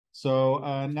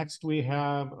So next we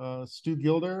have Stu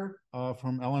Gilder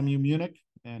from LMU-Munich,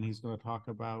 and he's going to talk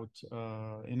about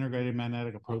integrated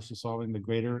magnetic approach to solving the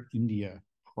Greater India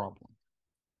problem.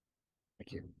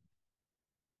 Thank you.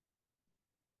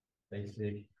 Thanks,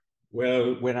 Nick.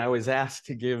 Well, when I was asked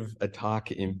to give a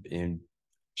talk in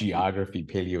geography,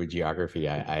 paleogeography,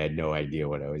 I had no idea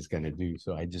what I was going to do.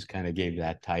 So I just kind of gave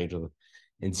that title.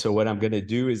 And so what I'm going to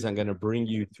do is I'm going to bring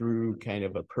you through kind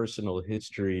of a personal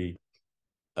history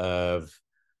of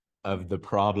the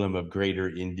problem of Greater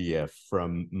India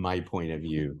from my point of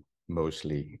view,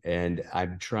 mostly. And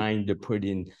I'm trying to put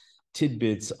in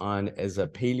tidbits on, as a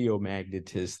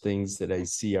paleomagnetist, things that I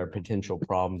see are potential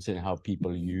problems and how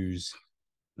people use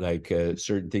like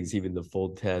certain things, even the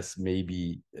fold test,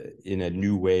 maybe in a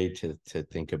new way to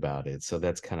think about it. So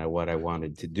that's kind of what I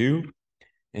wanted to do.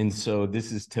 And so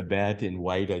this is Tibet in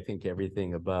white. I think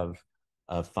everything above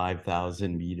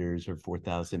 5,000 meters or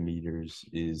 4,000 meters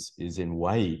is in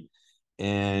white.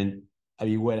 And I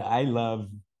mean, what I love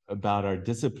about our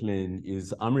discipline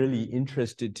is I'm really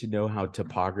interested to know how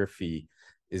topography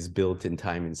is built in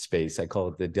time and space. I call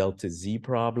it the delta Z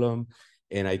problem.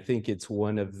 And I think it's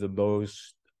one of the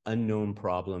most unknown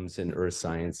problems in earth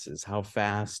sciences. How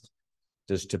fast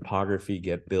does topography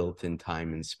get built in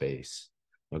time and space?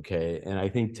 Okay, and I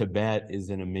think Tibet is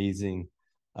an amazing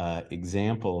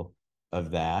example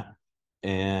of that.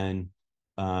 And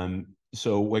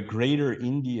so what Greater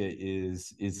India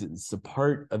is it's a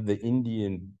part of the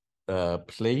Indian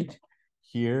plate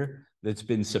here that's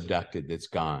been subducted, that's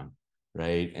gone,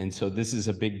 right? And so this is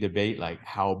a big debate, like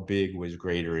how big was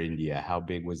Greater India? How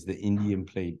big was the Indian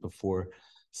plate before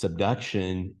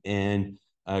subduction? And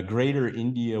Greater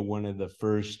India, one of the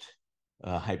first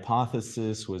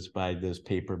hypothesis was by this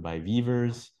paper by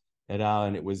Vevers et al.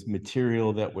 And it was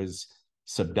material that was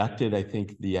subducted. I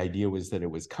think the idea was that it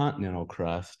was continental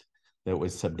crust that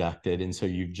was subducted. And so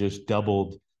you've just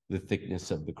doubled the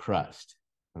thickness of the crust.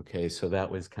 Okay, so that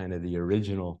was kind of the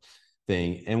original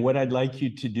thing. And what I'd like you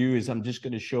to do is I'm just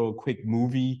going to show a quick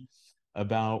movie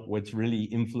about what's really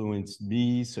influenced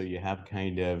me. So you have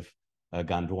kind of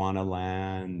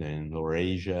Gondwanaland and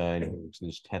Laurasia, and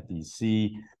there's Tethys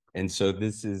Sea. And so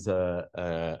this is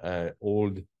a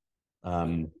old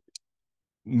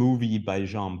movie by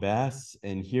Jean Bess.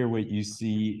 And here what you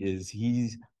see is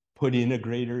he's put in a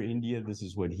Greater India. This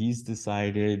is what he's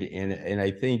decided. And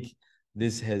I think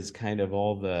this has kind of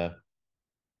all the,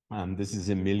 this is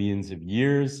in millions of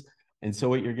years. And so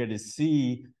what you're going to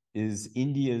see is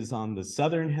India is on the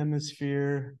southern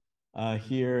hemisphere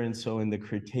here. And so in the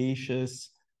Cretaceous,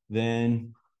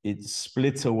 then it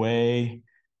splits away,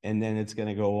 and then it's going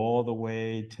to go all the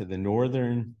way to the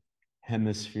northern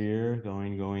hemisphere,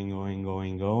 going.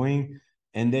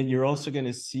 And then you're also going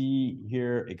to see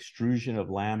here extrusion of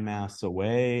landmass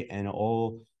away and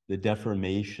all the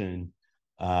deformation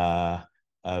of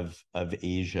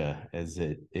Asia as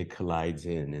it collides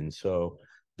in. And so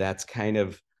that's kind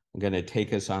of going to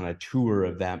take us on a tour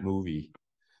of that movie.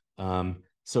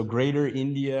 So Greater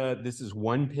India, this is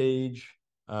one page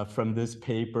from this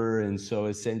paper. And so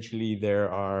essentially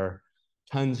there are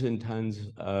tons and tons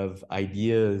of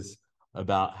ideas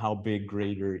about how big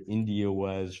Greater India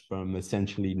was, from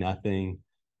essentially nothing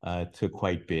to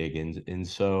quite big. And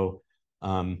so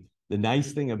the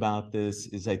nice thing about this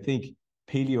is I think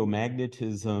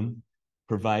paleomagnetism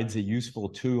provides a useful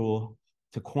tool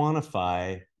to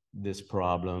quantify this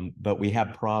problem, but we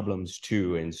have problems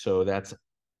too. And so that's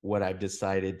what I've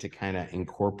decided to kind of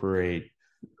incorporate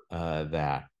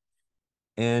that.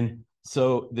 And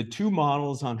so the two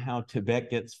models on how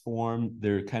Tibet gets formed,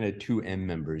 they're kind of two end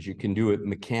members. You can do it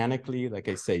mechanically, like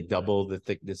I say, double the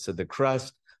thickness of the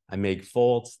crust. I make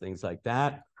faults, things like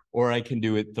that, or I can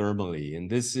do it thermally. And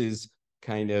this is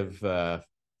kind of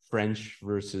French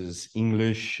versus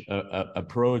English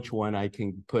approach. One, I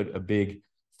can put a big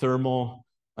thermal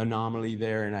anomaly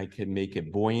there and I can make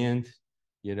it buoyant,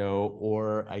 you know,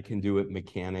 or I can do it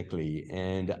mechanically.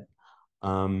 And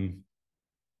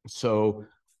so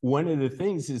one of the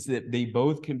things is that they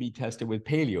both can be tested with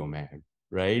paleomag,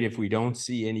 right? If we don't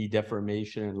see any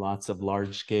deformation and lots of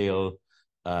large scale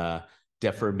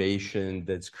deformation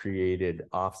that's created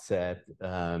offset,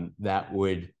 that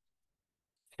would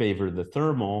favor the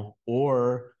thermal,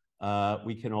 or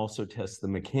we can also test the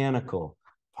mechanical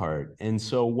part. And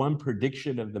so one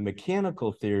prediction of the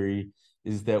mechanical theory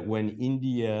is that when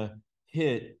India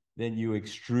hit, then you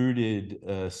extruded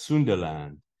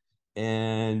Sundaland.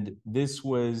 And this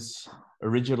was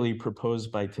originally proposed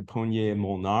by Teponye and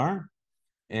Molnar.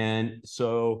 And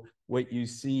so what you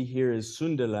see here is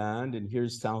Sundaland, and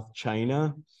here's South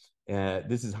China.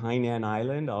 This is Hainan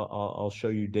Island. I'll show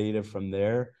you data from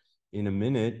there. in a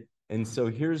minute. And so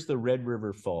here's the Red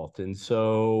River Fault. And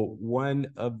so one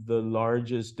of the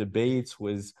largest debates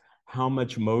was how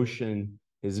much motion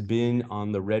has been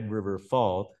on the Red River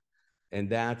Fault. And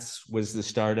that was the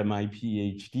start of my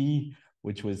PhD,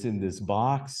 which was in this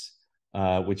box,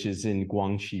 which is in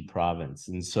Guangxi province.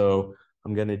 And so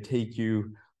I'm going to take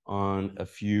you on a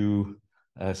few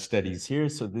studies here.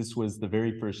 So this was the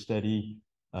very first study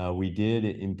we did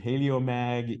in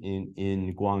Paleomag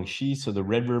in Guangxi. So the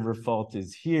Red River Fault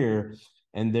is here,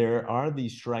 and there are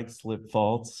these strike slip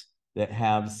faults that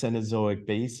have Cenozoic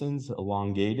basins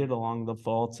elongated along the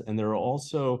faults, and there are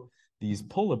also these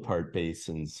pull-apart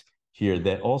basins here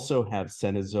that also have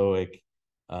Cenozoic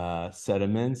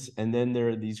sediments, and then there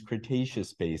are these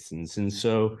Cretaceous basins. And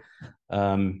so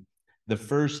the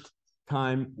first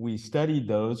time we studied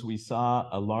those, we saw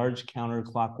a large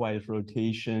counterclockwise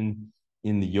rotation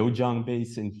in the Youjiang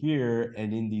Basin here,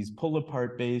 and in these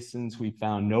pull-apart basins, we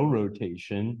found no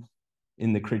rotation.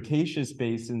 In the Cretaceous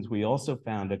basins, we also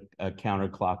found a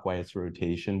counterclockwise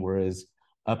rotation, whereas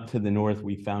up to the north,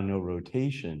 we found no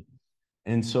rotation.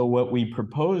 And so what we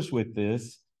propose with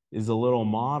this is a little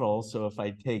model. So if I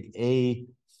take A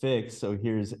fixed, so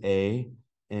here's A,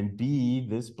 and B,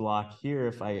 this block here,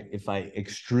 if I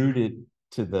extrude it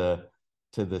to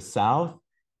the south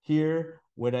here,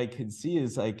 what I can see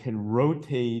is I can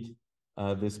rotate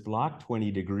this block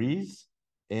 20 degrees,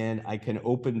 and I can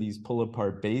open these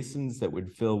pull-apart basins that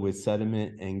would fill with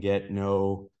sediment and get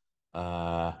no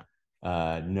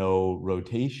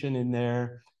rotation in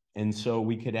there. And so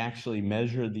we could actually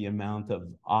measure the amount of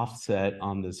offset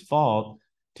on this fault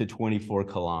to 24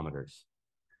 kilometers.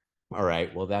 All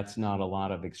right, well, that's not a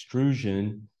lot of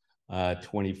extrusion,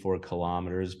 24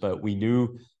 kilometers, but we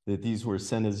knew that these were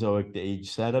Cenozoic age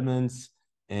sediments.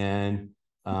 And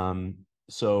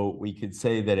so we could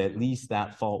say that at least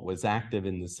that fault was active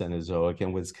in the Cenozoic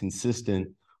and was consistent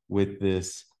with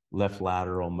this left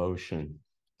lateral motion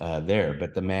there,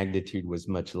 but the magnitude was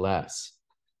much less.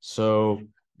 So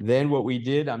then what we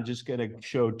did, I'm just going to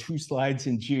show 2 slides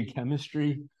in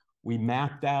geochemistry. We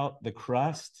mapped out the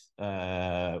crust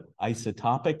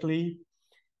isotopically,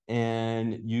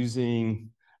 and using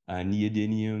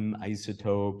neodymium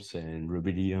isotopes and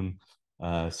rubidium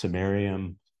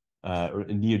samarium, or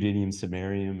neodymium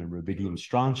samarium and rubidium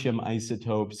strontium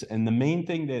isotopes. And the main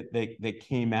thing that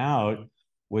came out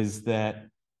was that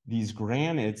these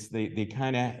granites, they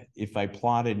kind of, if I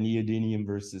plotted neodymium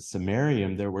versus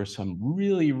samarium, there were some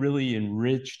really, really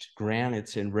enriched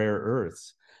granites and rare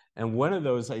earths. And one of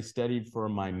those I studied for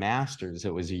my master's.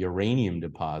 It was a uranium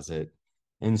deposit.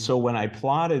 And so when I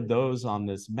plotted those on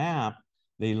this map,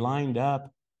 they lined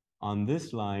up on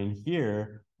this line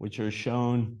here, which are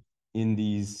shown in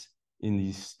these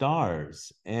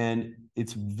stars. And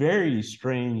it's very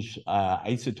strange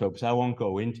isotopes. I won't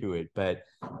go into it, but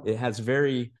it has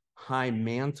very high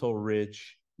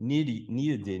mantle-rich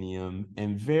neodymium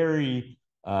and very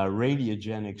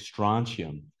radiogenic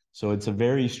strontium. So it's a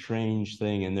very strange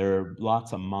thing, and there are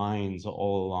lots of mines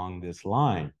all along this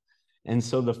line. And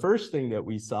so the first thing that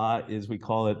we saw is, we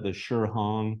call it the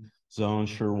Shihang zone,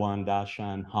 Shiwan,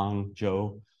 Dashan,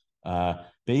 Hangzhou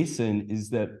basin, is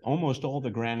that almost all the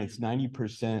granites,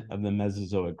 90% of the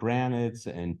Mesozoic granites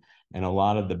and a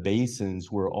lot of the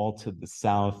basins were all to the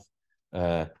south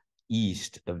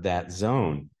east of that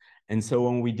zone. And so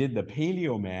when we did the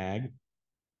paleomag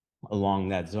along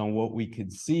that zone, what we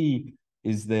could see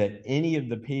is that any of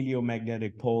the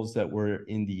paleomagnetic poles that were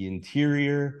in the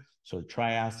interior, so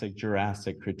Triassic,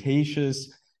 Jurassic,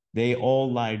 Cretaceous, they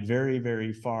all lied very,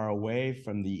 very far away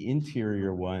from the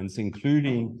interior ones,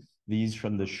 including these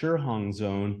from the Shihang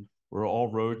zone, were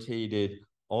all rotated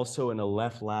also in a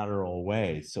left lateral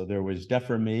way. So there was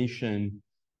deformation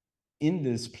in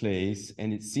this place,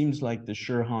 and it seems like the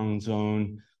Shihang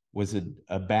zone was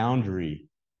a boundary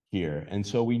here. And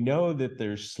so we know that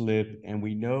there's slip, and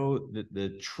we know that the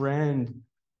trend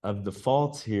of the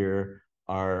faults here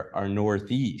are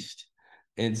northeast.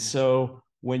 And so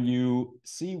when you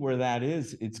see where that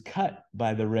is, it's cut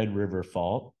by the Red River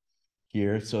Fault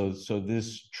here. So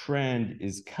this trend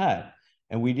is cut,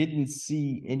 and we didn't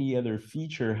see any other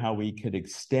feature how we could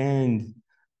extend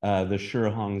the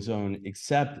Shihang zone,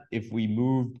 except if we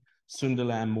moved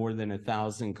Sundalam more than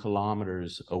 1,000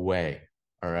 kilometers away.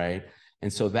 All right.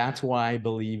 And so that's why I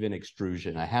believe in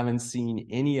extrusion. I haven't seen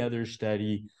any other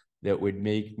study that would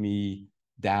make me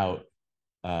doubt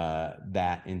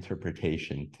that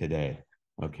interpretation today.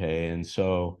 Okay. And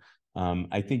so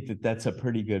I think that that's a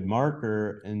pretty good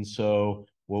marker. And so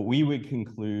what we would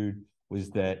conclude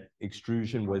was that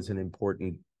extrusion was an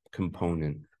important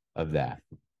component of that.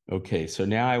 Okay. So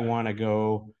now I want to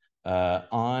go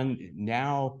on.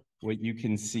 Now what you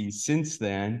can see since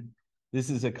then, this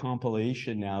is a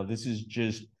compilation now. This is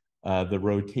just the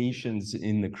rotations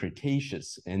in the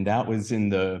Cretaceous. And that was in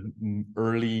the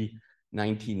early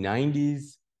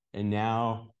 1990s. And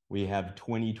now we have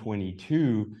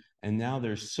 2022. And now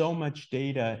there's so much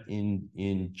data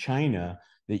in China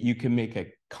that you can make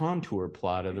a contour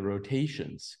plot of the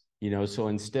rotations. So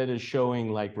instead of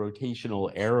showing like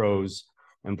rotational arrows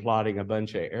and plotting a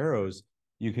bunch of arrows,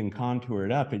 you can contour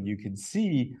it up and you can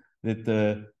see that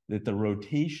the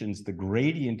rotations, the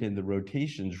gradient in the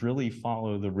rotations really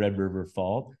follow the Red River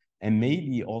Fault and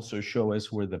maybe also show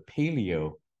us where the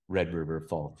Paleo Red River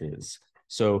Fault is.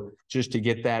 So just to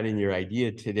get that in your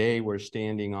idea, today we're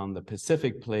standing on the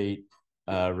Pacific Plate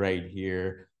right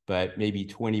here, but maybe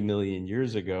 20 million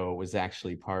years ago it was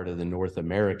actually part of the North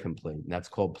American plate. And that's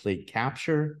called plate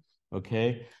capture,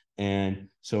 okay? And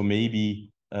so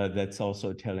maybe that's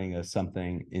also telling us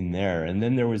something in there. And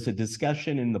then there was a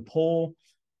discussion in the poll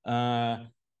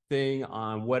thing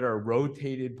on what are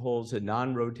rotated poles and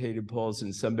non-rotated poles,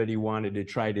 and somebody wanted to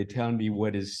try to tell me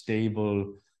what is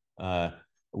stable,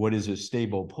 what is a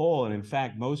stable pole. And in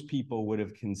fact, most people would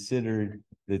have considered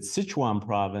that Sichuan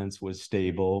province was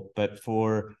stable, but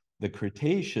for the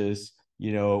Cretaceous,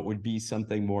 it would be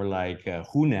something more like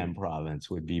Hunan province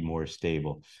would be more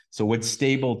stable. So what's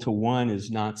stable to one is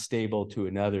not stable to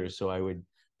another. So I would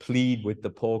plead with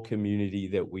the pole community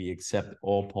that we accept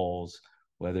all poles,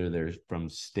 whether they're from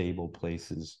stable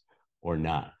places or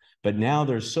not. But now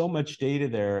there's so much data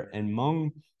there, and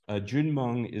Jun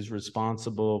Meng is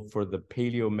responsible for the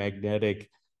paleomagnetic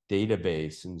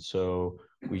database. And so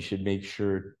we should make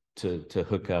sure to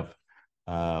hook up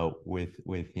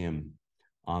with him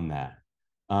on that.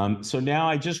 So now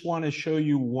I just want to show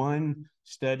you one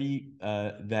study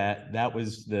that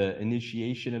was the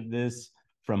initiation of this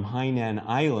from Hainan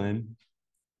Island.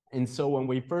 And so when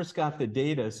we first got the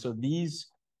data, so these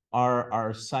are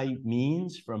our site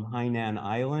means from Hainan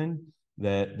Island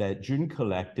that Jun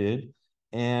collected.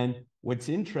 And what's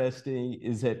interesting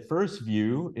is at first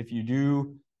view, if you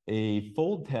do a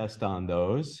fold test on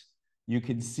those, you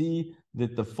can see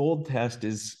that the fold test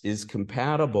is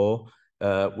compatible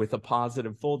with a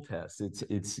positive fold test.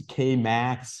 It's K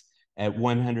max at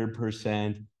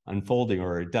 100% unfolding,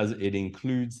 or it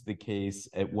includes the case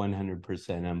at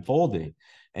 100% unfolding.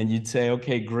 And you'd say,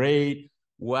 okay, great.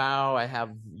 Wow, I have,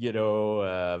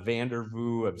 van der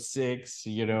Waals of 6,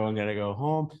 I'm going to go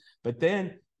home. But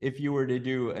then if you were to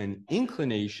do an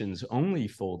inclinations only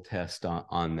fold test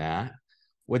on that,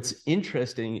 what's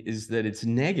interesting is that it's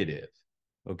negative,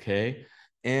 okay?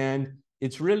 And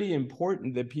it's really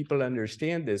important that people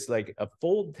understand this. Like a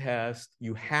fold test,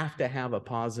 you have to have a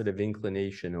positive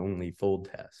inclination only fold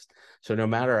test. So no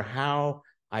matter how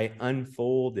I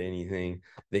unfold anything,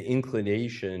 the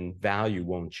inclination value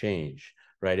won't change,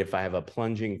 right? If I have a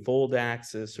plunging fold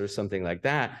axis or something like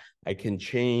that, I can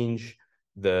change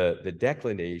the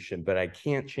declination, but I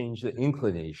can't change the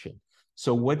inclination.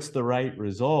 So what's the right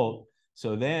result?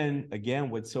 So then again,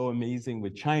 what's so amazing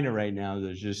with China right now,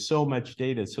 there's just so much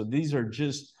data. So these are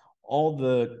just all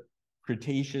the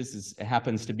Cretaceous, it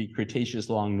happens to be Cretaceous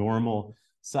long normal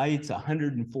sites,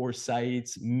 104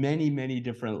 sites, many, many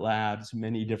different labs,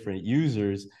 many different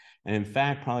users. And in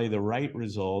fact, probably the right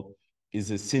result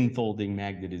is a sin-folding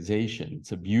magnetization.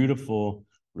 It's a beautiful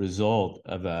result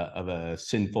of a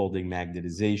sin-folding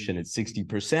magnetization at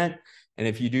 60%. And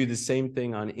if you do the same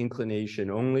thing on inclination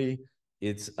only,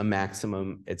 it's a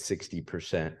maximum at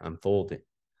 60% unfolding.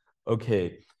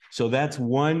 Okay, so that's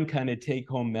one kind of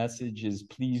take-home message is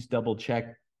please double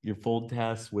check your fold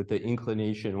test with the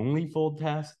inclination only fold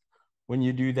test when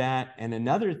you do that. And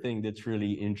another thing that's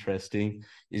really interesting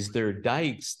is there are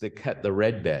dikes that cut the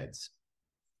red beds.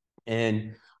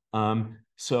 And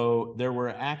so there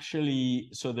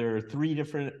are 3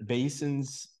 different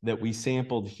basins that we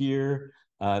sampled here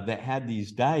that had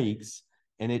these dikes.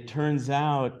 And it turns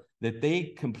out that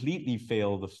they completely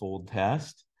fail the fold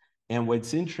test. And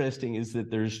what's interesting is that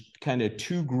there's kind of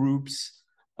 2 groups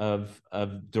of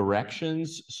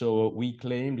directions. So what we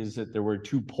claimed is that there were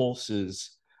 2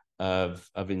 pulses of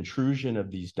intrusion of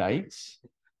these dikes,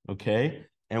 okay?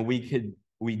 And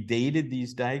we dated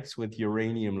these dikes with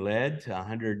uranium lead to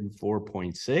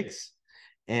 104.6.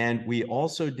 And we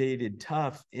also dated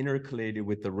tuff intercalated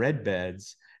with the red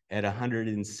beds at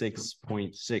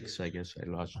 106.6. I guess I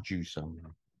lost juice on the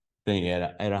thing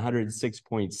at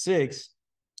 106.6.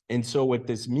 And so what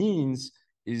this means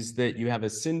is that you have a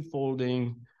sin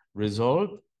folding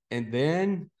result. And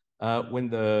then when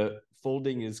the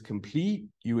folding is complete,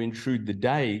 you intrude the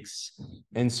dikes.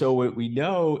 And so what we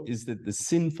know is that the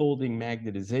sin folding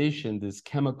magnetization, this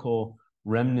chemical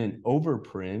remnant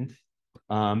overprint,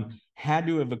 had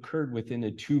to have occurred within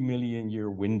a 2 million year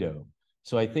window.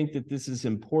 So I think that this is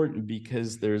important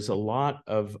because there's a lot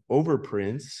of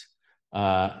overprints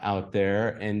out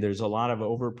there, and there's a lot of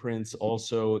overprints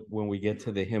also when we get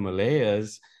to the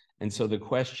Himalayas. And so the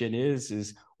question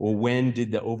is, well, when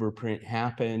did the overprint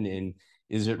happen? And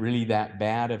is it really that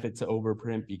bad if it's an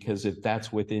overprint? Because if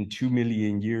that's within 2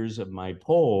 million years of my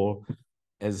pole,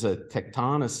 as a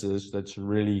tectonicist, that's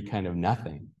really kind of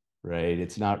nothing, right?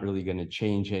 It's not really going to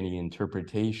change any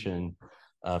interpretation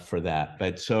for that.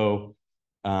 But so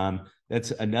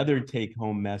that's another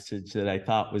take-home message that I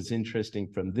thought was interesting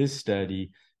from this study,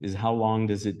 is how long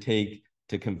does it take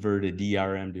to convert a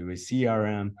DRM to a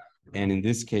CRM? And in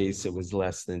this case, it was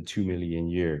less than 2 million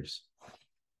years.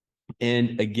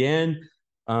 And again,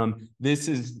 this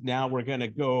is now we're going to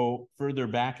go further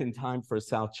back in time for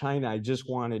South China. I just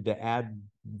wanted to add,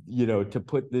 to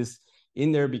put this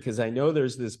in there because I know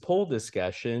there's this poll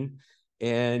discussion,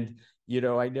 and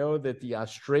I know that the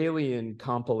Australian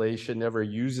compilation never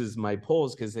uses my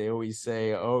polls because they always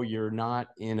say, oh, you're not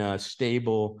in a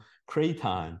stable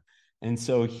craton. And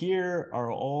so here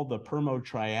are all the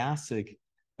Permo-Triassic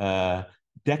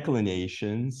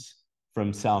declinations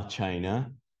from South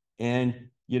China. And,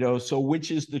 so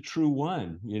which is the true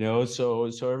one? So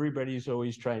everybody's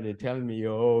always trying to tell me,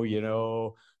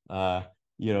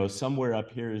 somewhere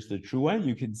up here is the true one.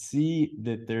 You can see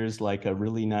that there's like a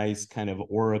really nice kind of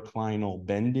oroclinal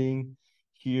bending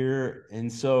here.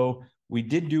 And so we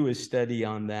did do a study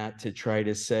on that to try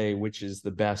to say which is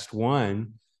the best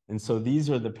one. And so these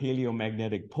are the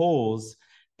paleomagnetic poles,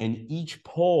 and each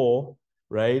pole,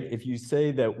 right? If you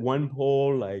say that one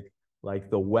pole, like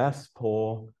the west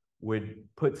pole, would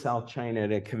put South China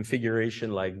in a configuration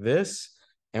like this.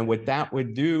 And what that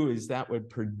would do is that would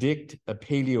predict a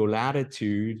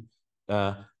paleolatitude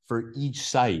for each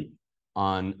site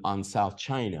on South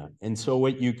China. And so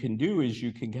what you can do is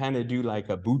you can kind of do like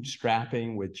a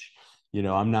bootstrapping, which,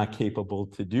 I'm not capable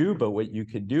to do, but what you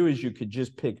could do is you could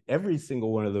just pick every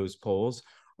single one of those poles,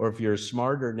 or if you're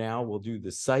smarter now, we'll do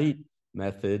the site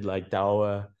method like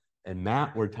Dawa and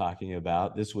Matt were talking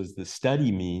about. This was the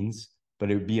study means,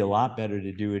 but it would be a lot better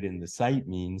to do it in the site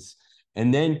means.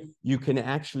 And then you can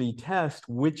actually test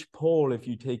which pole, if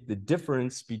you take the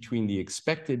difference between the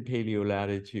expected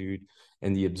paleolatitude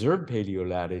and the observed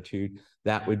paleolatitude,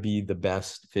 that would be the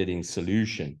best fitting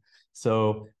solution.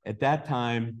 So at that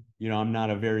time, I'm not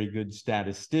a very good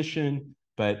statistician,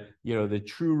 but, the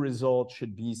true result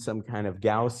should be some kind of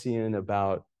Gaussian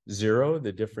about 0.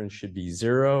 The difference should be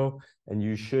 0. And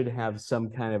you should have some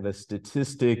kind of a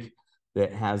statistic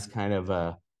that has kind of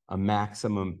a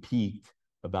maximum peak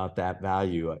about that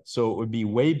value. So it would be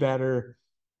way better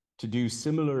to do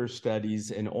similar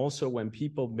studies. And also when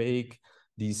people make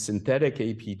these synthetic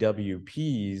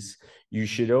APWPs, you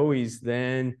should always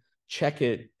then check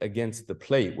it against the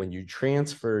plate. When you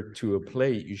transfer to a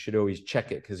plate, you should always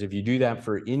check it. Because if you do that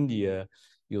for India,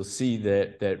 you'll see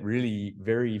that really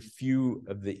very few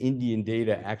of the Indian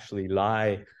data actually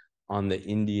lie on the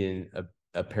Indian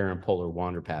apparent polar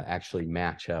wander path, actually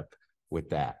match up with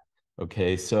that.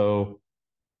 Okay, so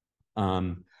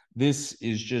this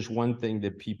is just one thing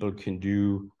that people can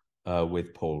do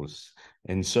with poles.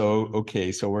 And so,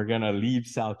 okay, so we're gonna leave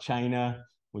South China,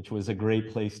 which was a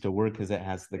great place to work because it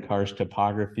has the karst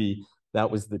topography. That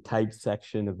was the type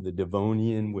section of the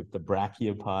Devonian with the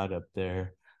brachiopod up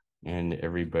there, and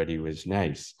everybody was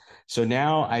nice. So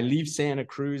now I leave Santa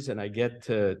Cruz and I get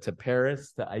to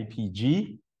Paris, to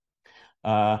IPG.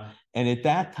 And at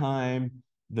that time,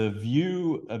 the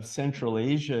view of Central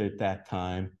Asia at that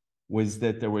time was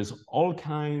that there was all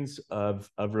kinds of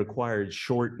required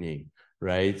shortening,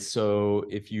 right? So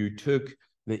if you took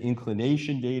the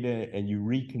inclination data and you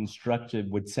reconstructed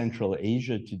what Central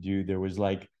Asia to do, there was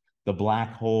like the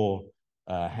black hole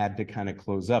had to kind of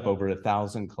close up over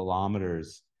 1,000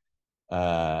 kilometers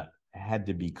had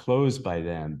to be closed by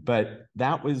then. But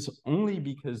that was only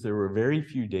because there were very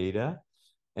few data,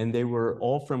 and they were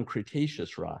all from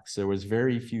Cretaceous rocks. There was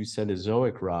very few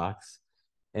Cenozoic rocks.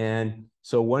 And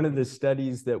so one of the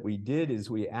studies that we did is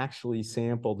we actually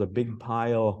sampled a big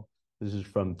pile. This is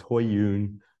from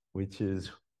Toyun, which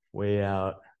is way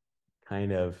out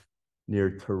kind of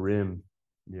near Tarim,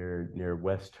 near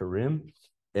West Tarim.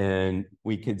 And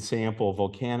we could sample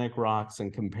volcanic rocks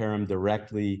and compare them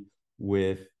directly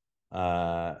with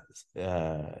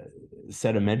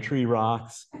sedimentary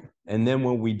rocks. And then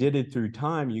when we did it through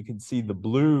time, you can see the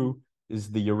blue is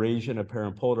the Eurasian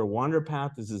apparent polar wander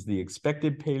path. This is the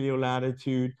expected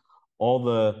paleolatitude. All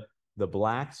the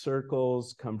black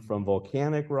circles come from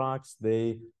volcanic rocks.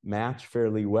 They match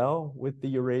fairly well with the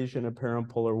Eurasian apparent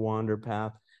polar wander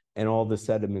path. and all the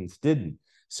sediments didn't.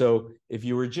 So if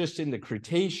you were just in the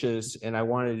Cretaceous and I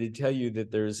wanted to tell you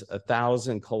that there's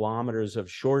 1,000 kilometers of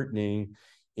shortening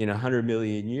in 100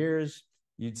 million years,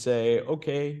 you'd say,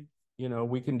 okay, you know,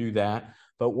 we can do that.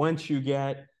 But once you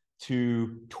get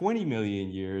to 20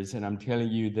 million years, and I'm telling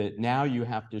you that now you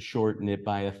have to shorten it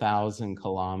by 1,000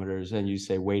 kilometers, and you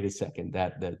say, wait a second,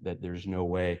 that there's no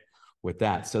way with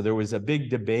that. So there was a big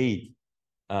debate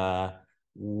amongst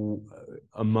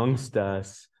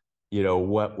us, you know,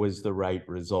 what was the right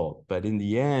result. But in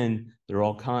the end, they're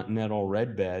all continental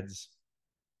red beds,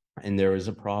 and there is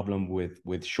a problem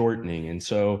with shortening. And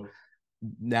so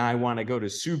now I want to go to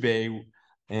Subei,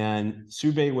 and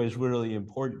Subei was really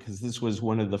important because this was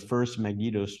one of the first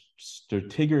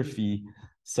magnetostratigraphy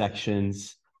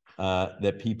sections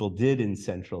that people did in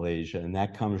Central Asia, and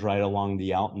that comes right along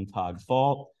the Altentag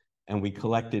Fault. And we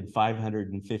collected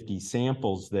 550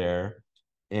 samples there,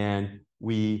 and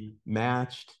we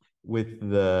matched with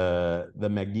the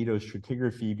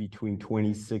magnetostratigraphy between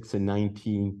 26 and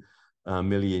 19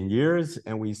 million years.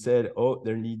 And we said, oh,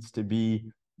 there needs to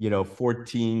be, you know,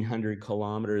 1,400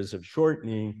 kilometers of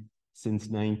shortening since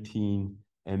 19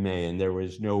 MA, and there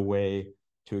was no way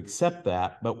to accept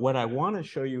that. But what I want to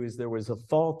show you is there was a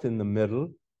fault in the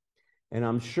middle, and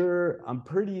I'm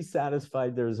pretty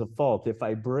satisfied there's a fault. If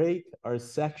I break our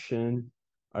section,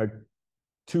 our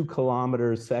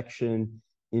 2-kilometer section,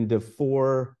 into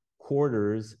 4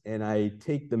 quarters, and I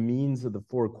take the means of the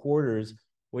 4 quarters,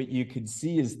 what you can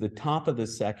see is the top of the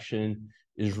section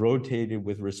is rotated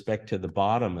with respect to the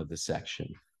bottom of the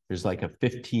section. There's like a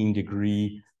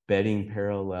 15-degree bedding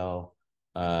parallel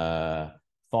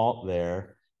fault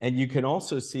there. And you can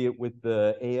also see it with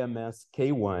the AMS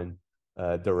K1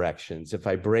 directions. If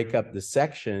I break up the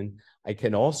section, I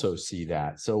can also see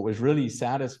that. So it was really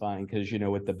satisfying because, you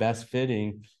know, with the best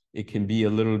fitting, it can be a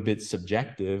little bit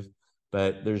subjective,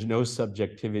 but there's no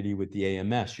subjectivity with the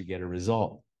AMS. You get a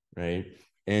result, right?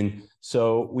 And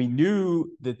so we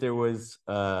knew that there was,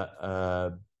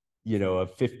 you know, a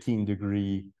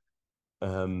 15-degree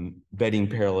bedding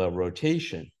parallel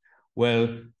rotation.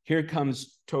 Well, here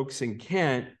comes Tokes and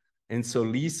Kent. And so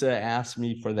Lisa asked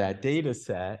me for that data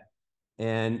set.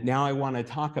 And now I want to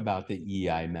talk about the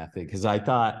EI method, because I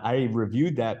thought I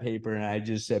reviewed that paper and I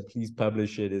just said, please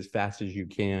publish it as fast as you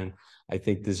can. I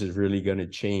think this is really going to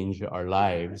change our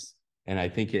lives. And I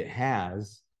think it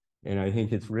has. And I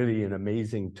think it's really an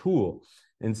amazing tool.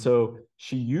 And so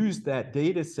she used that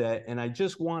data set. And I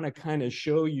just want to kind of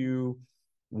show you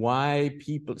why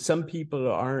some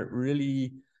people aren't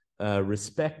really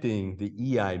respecting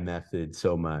the EI method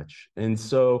so much. And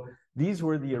so these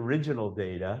were the original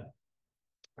data.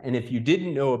 And if you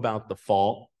didn't know about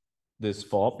this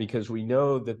fault, because we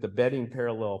know that the bedding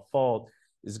parallel fault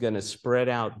is going to spread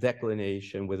out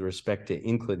declination with respect to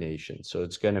inclination. So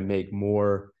it's going to make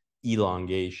more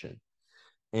elongation.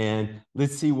 And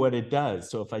let's see what it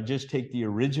does. So if I just take the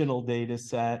original data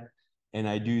set and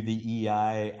I do the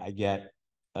EI, I get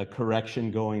a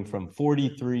correction going from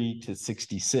 43 to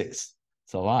 66.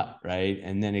 It's a lot, right?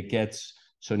 And then it gets,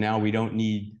 so now we don't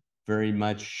need very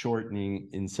much shortening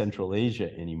in Central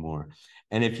Asia anymore.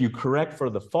 And if you correct for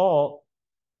the fault,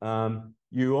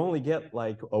 you only get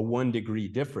like a 1-degree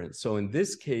difference. So in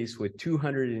this case, with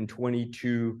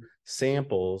 222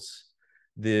 samples,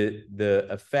 the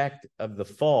effect of the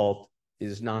fault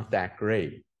is not that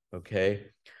great, okay?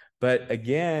 But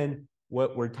again,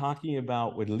 what we're talking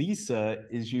about with Lisa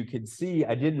is you could see,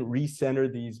 I didn't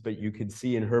recenter these, but you could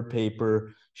see in her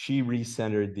paper, she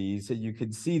recentered these, and you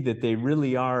could see that they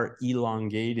really are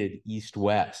elongated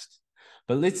east-west.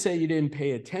 But let's say you didn't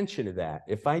pay attention to that.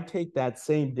 If I take that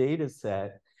same data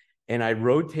set and I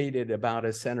rotate it about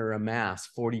a center of mass,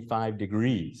 45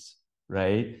 degrees,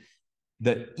 right?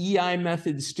 The EI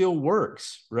method still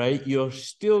works, right? You're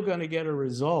still going to get a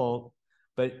result,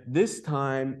 but this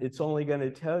time it's only going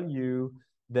to tell you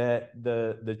that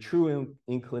the true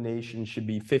inclination should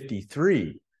be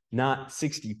 53, not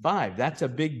 65. That's a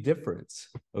big difference,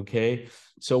 okay?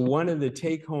 So one of the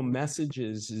take-home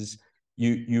messages is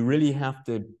you really have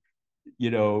to,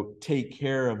 you know, take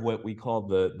care of what we call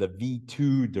the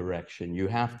V2 direction. You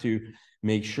have to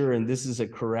make sure, and this is a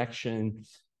correction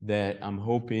that I'm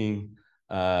hoping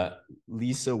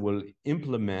Lisa will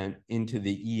implement into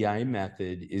the EI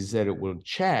method, is that it will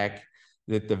check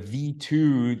that the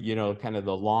V2, you know, kind of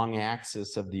the long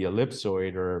axis of the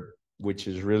ellipsoid, or which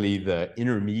is really the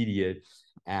intermediate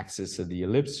axis of the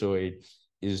ellipsoid,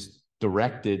 is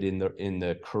directed in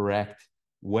the correct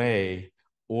way,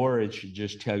 or it should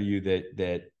just tell you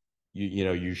that you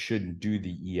know you shouldn't do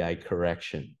the EI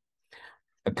correction.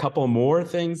 A couple more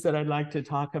things that I'd like to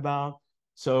talk about.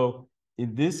 So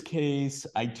in this case,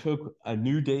 I took a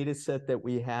new data set that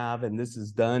we have, and this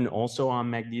is done also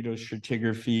on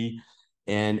magnetostratigraphy,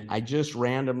 and I just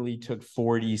randomly took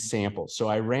 40 samples. So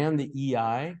I ran the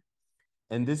EI,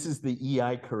 and this is the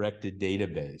EI corrected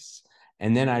database.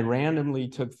 And then I randomly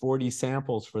took 40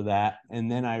 samples for that, and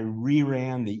then I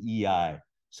reran the EI.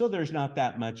 So there's not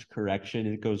that much correction.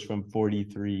 It goes from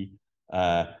 43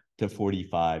 to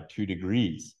 45, 2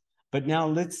 degrees. But now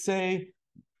let's say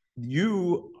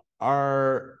you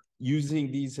are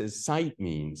using these as site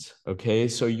means, okay?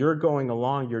 So you're going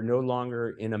along, you're no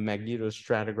longer in a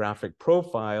magnetostratigraphic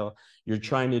profile. You're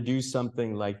trying to do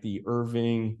something like the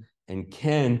Irving and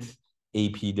Kent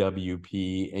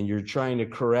APWP, and you're trying to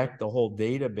correct the whole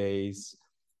database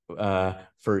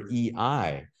for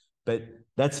EI. But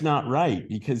that's not right,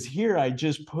 because here I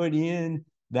just put in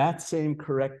that same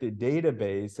corrected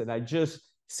database, and I just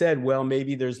said, well,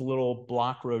 maybe there's little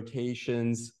block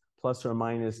rotations plus or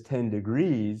minus 10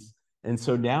 degrees. And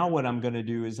so now what I'm going to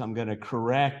do is I'm going to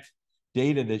correct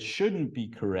data that shouldn't be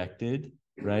corrected,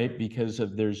 right? Because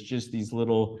there's just these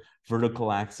little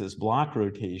vertical axis block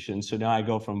rotations. So now I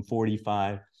go from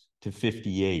 45 to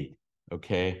 58,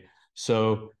 okay?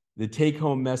 So the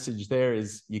take-home message there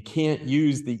is you can't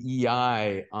use the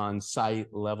EI on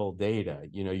site level data.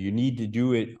 You know, you need to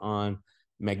do it on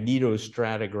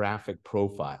magnetostratigraphic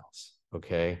profiles,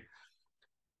 okay?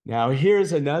 Now,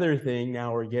 here's another thing.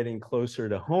 Now we're getting closer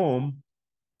to home.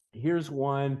 Here's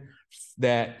one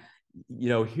that, you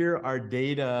know, here are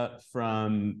data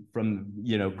from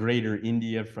you know, Greater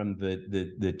India, from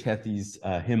the Tethys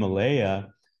Himalaya,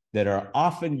 that are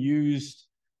often used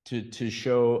to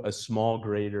show a small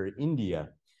Greater India.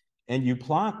 And you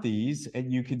plot these,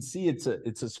 and you can see it's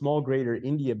a small Greater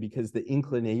India because the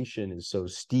inclination is so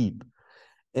steep.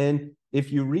 And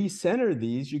if you recenter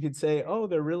these, you could say, oh,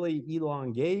 they're really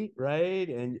elongate, right?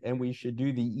 And we should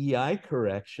do the EI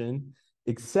correction,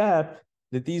 except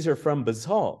that these are from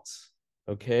basalts,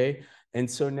 okay? And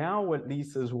so now what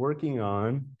Lisa's working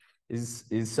on is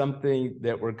something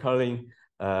that we're calling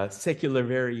secular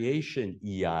variation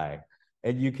EI.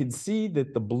 And you can see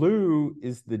that the blue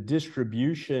is the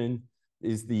distribution,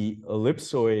 is the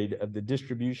ellipsoid of the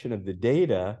distribution of the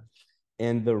data.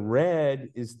 And the red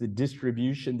is the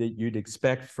distribution that you'd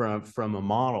expect from a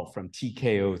model, from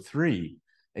TK03.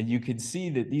 And you can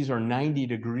see that these are 90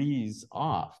 degrees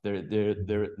off. They're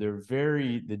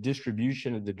very, the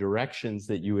distribution of the directions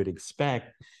that you would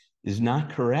expect is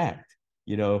not correct,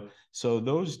 you know. So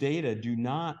those data do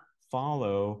not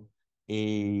follow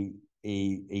any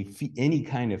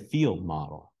kind of field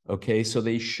model, okay? So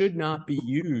they should not be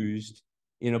used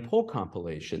in a pole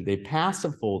compilation. They pass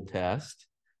a fold test,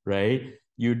 right?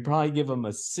 You'd probably give them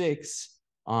a 6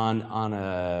 on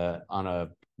a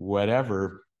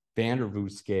whatever Van der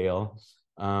Waals scale,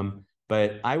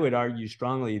 but I would argue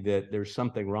strongly that there's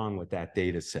something wrong with that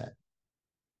data set.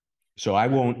 So I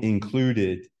won't include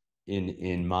it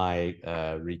in my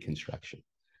reconstruction.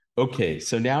 Okay,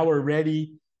 so now we're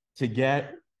ready to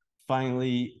get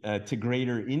finally to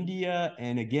Greater India.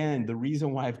 And again, the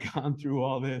reason why I've gone through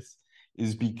all this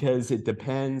is because it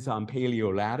depends on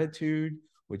paleolatitude,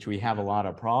 which we have a lot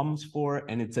of problems for,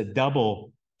 and it's a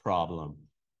double problem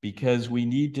because we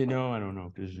need to know, I don't know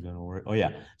if this is going to work. Oh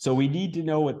yeah, so we need to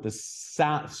know what the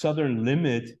southern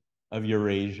limit of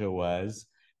Eurasia was,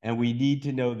 and we need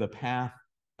to know the path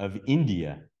of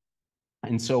India.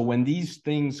 And so when these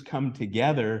things come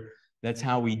together, that's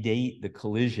how we date the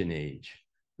collision age,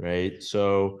 right?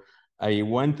 So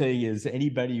one thing is,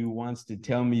 anybody who wants to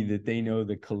tell me that they know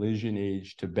the collision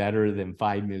age to better than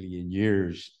 5 million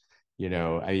years, you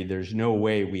know, I mean, there's no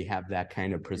way we have that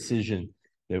kind of precision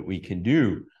that we can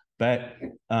do. But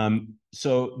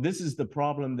so this is the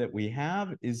problem that we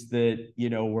have, is that, you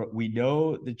know, we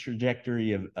know the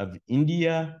trajectory of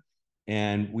India,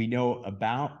 and we know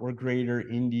about where Greater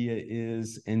India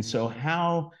is. And so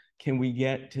how can we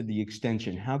get to the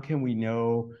extension? How can we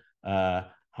know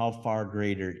how far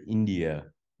Greater India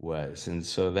was? And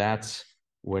so that's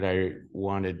what I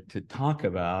wanted to talk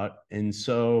about. And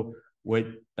so what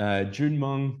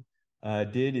Meng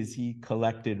did is he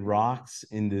collected rocks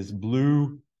in this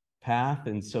blue path.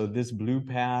 And so this blue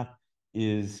path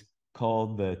is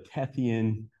called the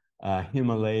Tethyan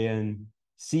Himalayan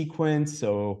sequence.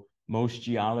 So most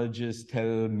geologists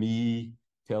tell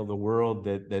the world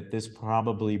that this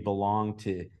probably belonged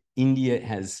to India. It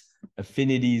has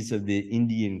affinities of the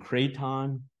Indian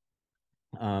craton.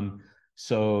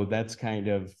 So that's kind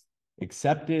of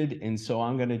accepted. And so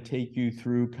I'm going to take you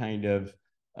through kind of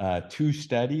 2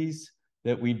 studies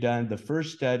that we've done. The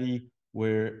first study,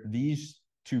 where these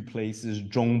 2 places,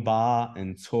 Zhongba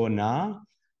and Cona,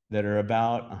 that are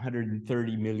about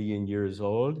 130 million years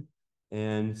old.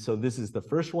 And so this is the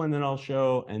first one that I'll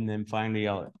show. And then finally,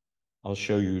 I'll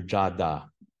show you Jada.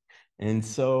 And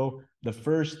so the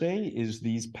first thing is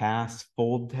these pass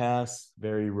fold tests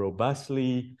very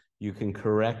robustly. You can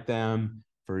correct them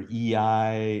for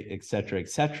EI, et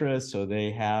cetera, so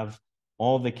they have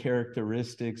all the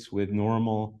characteristics with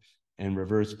normal and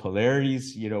reverse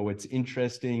polarities. You know, what's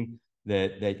interesting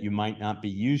that you might not be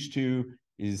used to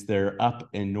is they're up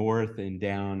and north and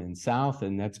down and south.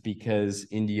 And that's because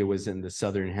India was in the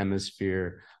southern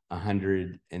hemisphere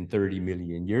 130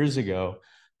 million years ago.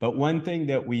 But one thing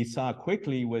that we saw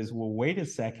quickly was, well, wait a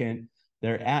second,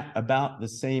 they're at about the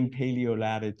same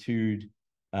paleolatitude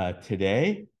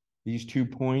today, these 2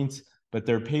 points, but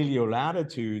their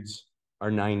paleolatitudes are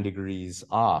 9 degrees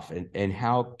off. And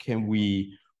how can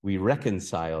we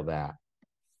reconcile that?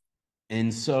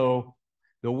 And so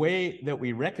the way that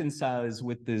we reconcile is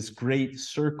with this great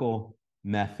circle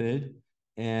method.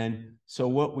 And so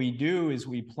what we do is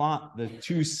we plot the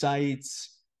 2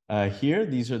 sites here.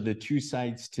 These are the 2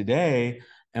 sites today.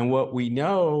 And what we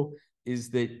know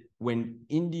is that when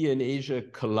India and Asia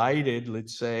collided,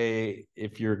 let's say,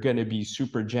 if you're going to be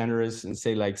super generous and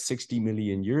say like 60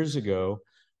 million years ago,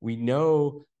 we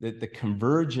know that the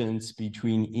convergence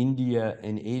between India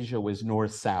and Asia was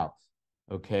north-south,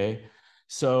 okay?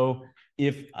 So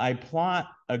if I plot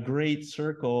a great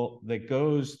circle that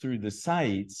goes through the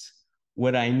sites,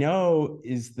 what I know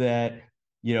is that,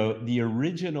 you know, the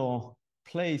original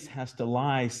place has to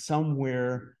lie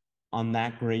somewhere on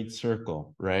that great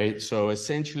circle, right? So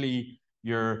essentially,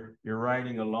 you're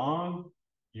riding along,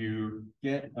 you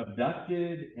get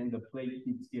abducted, and the plate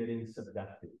keeps getting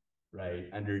subducted, right,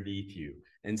 underneath you.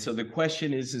 And so the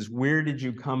question is where did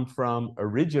you come from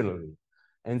originally?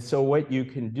 And so what you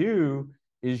can do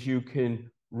is you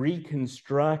can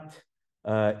reconstruct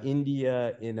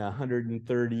India in a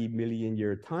 130 million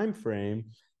year time frame,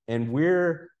 and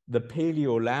where the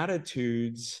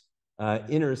paleolatitudes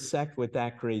intersect with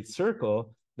that great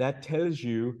circle, that tells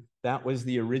you that was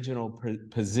the original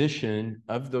position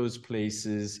of those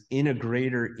places in a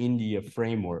greater India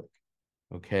framework,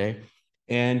 okay?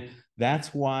 And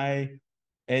that's why,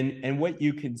 and what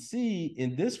you can see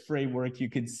in this framework, you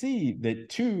can see that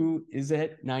 2 is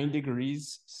at 9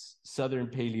 degrees southern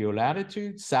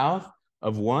paleolatitude, south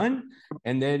of 1.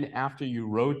 And then after you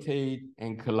rotate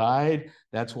and collide,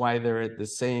 that's why they're at the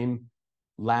same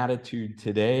latitude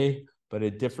today, but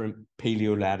at different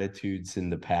paleolatitudes in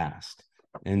the past.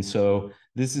 And so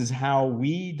this is how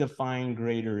we define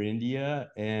Greater India.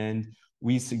 And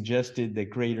we suggested that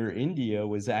Greater India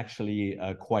was actually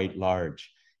quite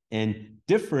large and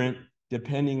different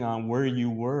depending on where you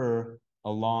were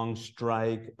along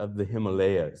strike of the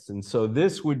Himalayas. And so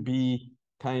this would be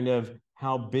kind of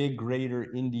how big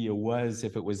Greater India was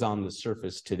if it was on the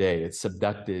surface today. It's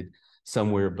subducted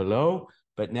somewhere below,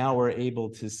 but now we're able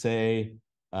to say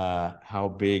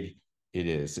how big it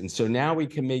is. And so now we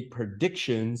can make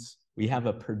predictions. We have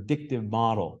a predictive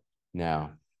model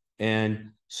now.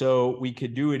 And so we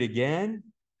could do it again,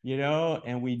 you know,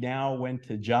 and we now went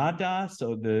to Jada.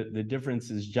 So the difference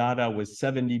is Jada was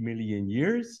 70 million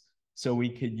years. So we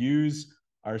could use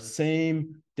our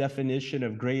same definition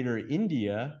of Greater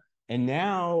India, and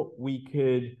now we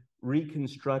could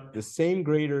reconstruct the same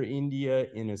Greater India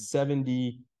in a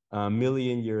 70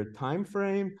 million year time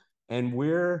frame, and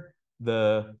where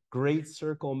the Great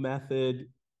Circle method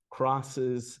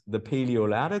crosses the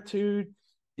paleolatitude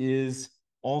is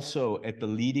also at the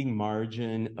leading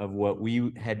margin of what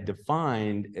we had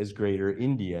defined as Greater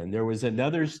India. And there was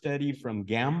another study from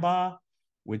Gamba,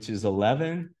 which is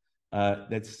 11,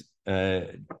 that's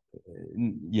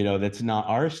you know, that's not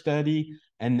our study,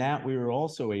 and that we were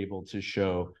also able to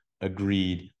show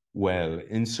agreed well.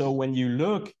 And so when you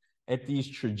look at these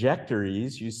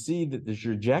trajectories, you see that the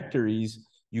trajectories,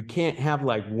 you can't have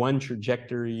like one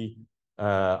trajectory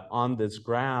on this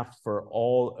graph for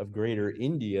all of Greater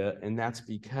India, and that's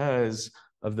because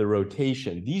of the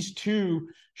rotation. These 2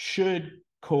 should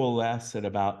coalesce at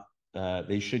about,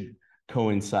 they should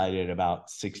coincide at about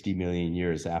 60 million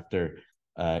years after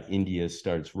India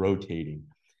starts rotating.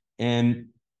 And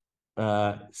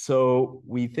so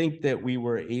we think that we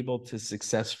were able to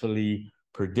successfully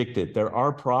predict it. There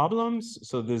are problems.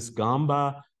 So this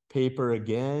Gamba paper,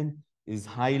 again, is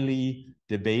highly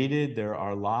debated. There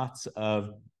are lots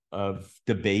of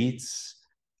debates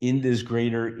in this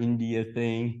Greater India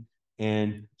thing.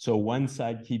 And so one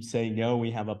side keeps saying, no,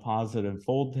 we have a positive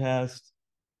fold test.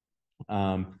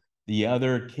 The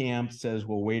other camp says,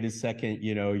 well, wait a second,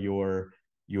 you know, your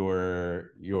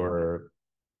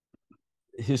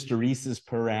hysteresis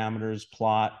parameters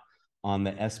plot on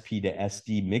the SP to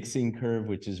SD mixing curve,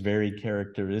 which is very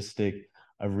characteristic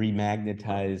of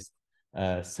remagnetized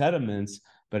sediments.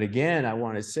 But again, I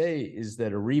want to say is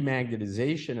that a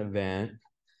remagnetization event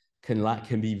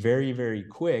can be very, very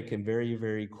quick and very,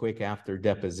 very quick after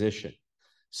deposition.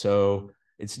 So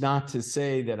it's not to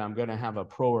say that I'm going to have a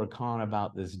pro or con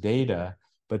about this data,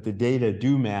 but the data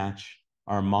do match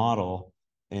our model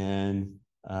and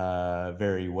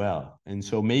very well. And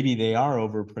so maybe they are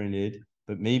overprinted,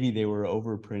 but maybe they were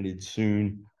overprinted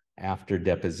soon after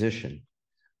deposition.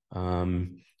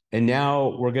 And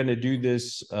now we're going to do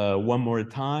this one more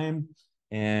time.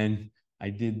 And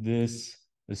I did this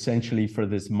essentially for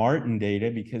this Martin data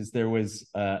because there was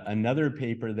another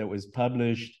paper that was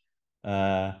published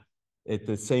at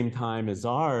the same time as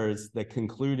ours that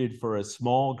concluded for a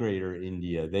small greater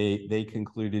India. They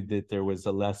concluded that there was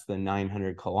a less than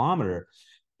 900 kilometer.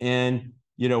 And,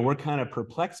 you know, we're kind of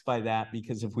perplexed by that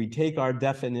because if we take our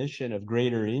definition of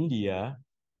greater India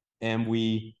and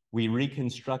we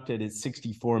reconstruct it at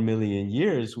 64 million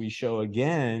years, we show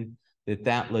again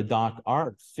that Ladakh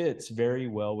arc fits very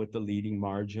well with the leading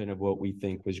margin of what we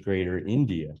think was greater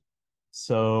India.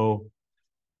 So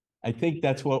I think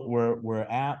that's what we're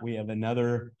at. We have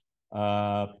another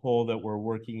pole that we're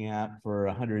working at for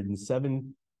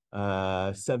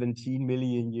 117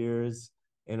 million years.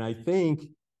 And I think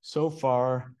so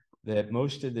far that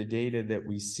most of the data that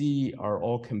we see are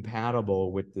all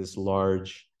compatible with this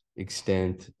large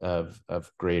extent of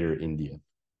greater India.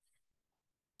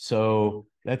 So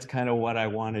that's kind of what I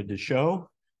wanted to show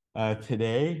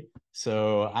today.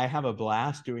 So I have a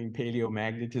blast doing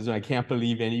paleomagnetism. I can't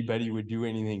believe anybody would do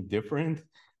anything different,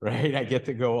 right? I get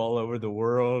to go all over the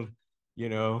world, you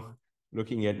know,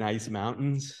 looking at nice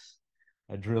mountains,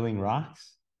 drilling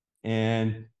rocks.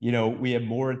 And, you know, we have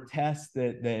more tests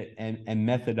and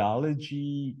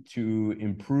methodology to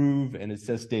improve and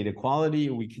assess data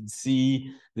quality. We can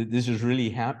see that this is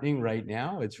really happening right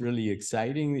now. It's really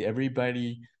exciting.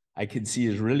 Everybody I could see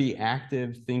is really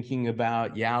active, thinking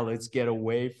about, yeah, let's get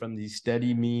away from these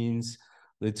study means.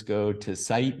 Let's go to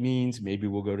site means. Maybe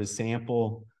we'll go to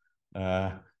sample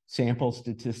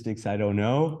statistics. I don't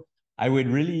know. I would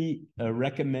really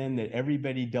recommend that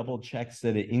everybody double checks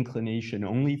that an inclination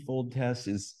only fold test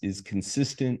is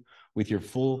consistent with your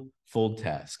full fold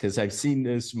test, because I've seen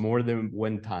this more than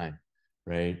one time,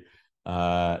 right?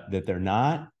 That they're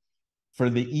not. For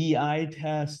the EI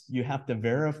test, you have to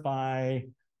verify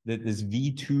that this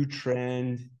V2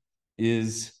 trend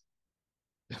is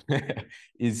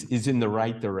in the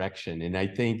right direction. And I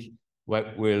think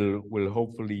what we'll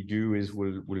hopefully do is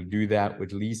we'll do that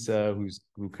with Lisa,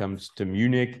 who comes to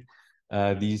Munich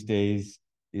these days,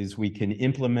 is we can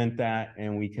implement that,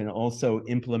 and we can also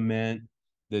implement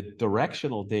the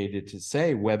directional data to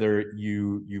say whether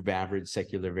you've averaged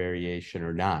secular variation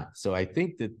or not. So I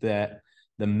think that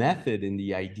the method and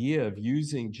the idea of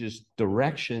using just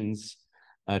directions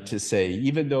to say,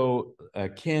 even though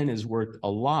Ken has worked a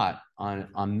lot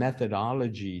on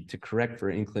methodology to correct for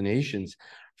inclinations,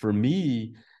 for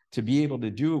me to be able to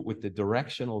do it with the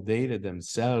directional data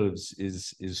themselves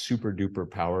is super duper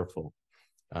powerful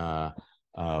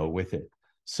with it.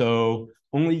 So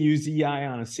only use EI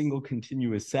on a single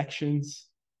continuous sections.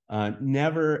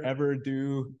 Never ever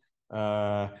do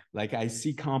like I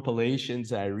see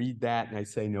compilations, I read that and I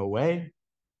say no way.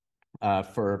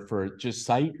 For just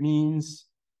site means.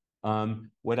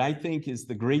 What I think is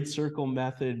the Great Circle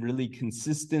method really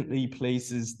consistently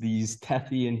places these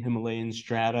Tethyan Himalayan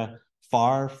strata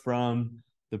far from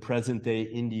the present-day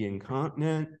Indian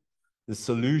continent. The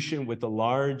solution with the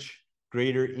large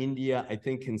greater India, I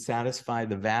think, can satisfy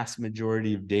the vast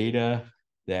majority of data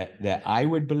that I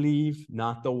would believe,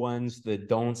 not the ones that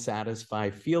don't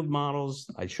satisfy field models.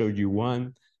 I showed you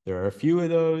one. There are a few of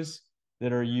those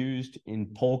that are used in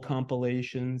pole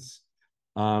compilations.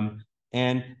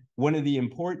 And one of the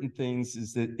important things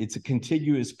is that it's a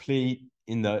contiguous plate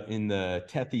in the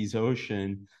Tethys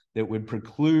Ocean that would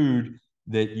preclude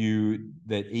that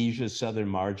Asia's southern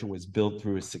margin was built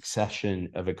through a succession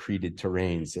of accreted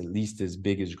terrains, at least as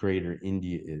big as Greater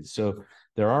India is. So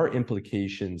there are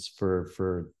implications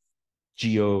for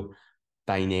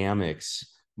geodynamics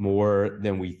more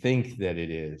than we think that it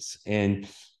is. And,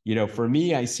 you know, for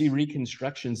me, I see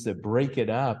reconstructions that break it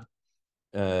up,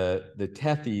 the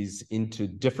Tethys into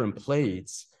different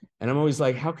plates. And I'm always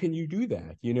like, how can you do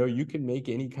that? You know, you can make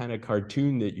any kind of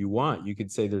cartoon that you want. You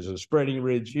could say there's a spreading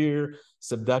ridge here,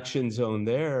 subduction zone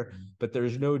there, but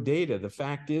there's no data. The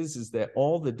fact is that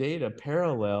all the data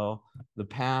parallel the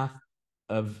path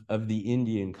of the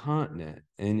Indian continent.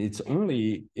 And it's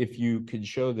only if you could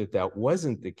show that that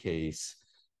wasn't the case,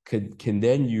 can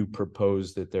then you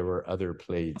propose that there were other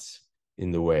plates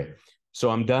in the way. So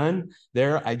I'm done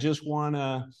there. I just want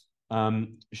to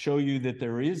show you that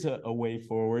there is a way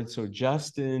forward. So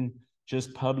Justin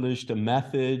just published a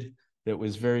method that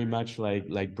was very much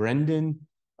like Brendan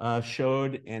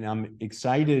showed, and I'm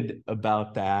excited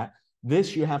about that.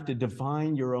 This, you have to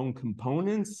define your own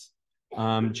components.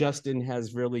 Justin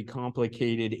has really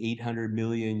complicated 800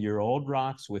 million year old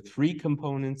rocks with 3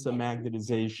 components of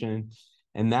magnetization,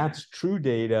 and that's true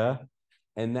data,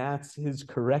 and that's his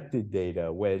corrected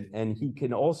data. And he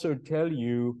can also tell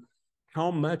you how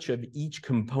much of each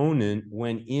component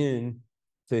went in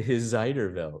to his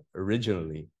Zeiderwelt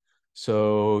originally.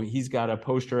 So he's got a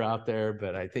poster out there,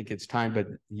 but I think it's time, but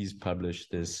he's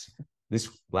published this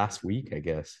last week, I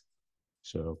guess.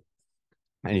 So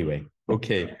anyway,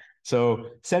 okay. So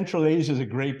Central Asia is a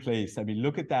great place. I mean,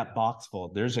 look at that box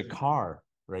fold. There's a car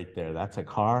right there. That's a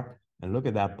car. And look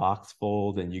at that box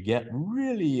fold. And you get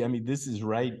really, I mean, this is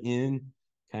right in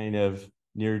kind of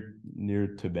near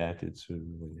Tibet. It's a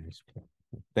really nice place.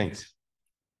 Thanks.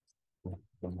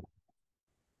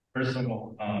 First of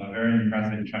all, very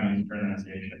impressive Chinese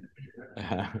pronunciation.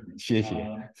 谢谢.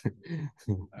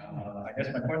 I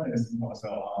guess my question is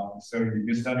also, so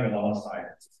you study a lot of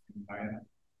science in China,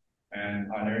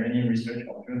 and are there any research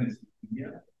opportunities in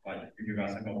India? Like, if you got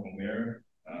sample from there,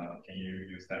 can you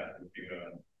use that to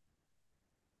build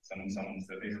some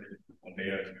statistics or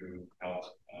data to help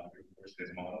reinforce this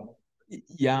model?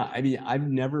 Yeah, I mean, I've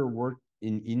never worked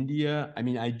in India. I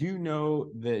mean, I do know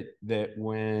that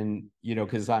when, you know,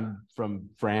 because I'm from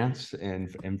France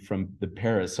and from the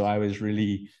Paris, so I was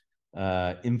really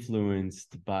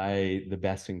influenced by the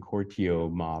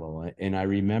Besson-Cortio model. And I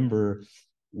remember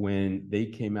when they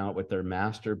came out with their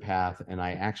master path, and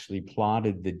I actually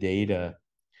plotted the data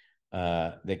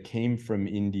that came from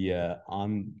India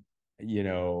on, you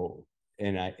know,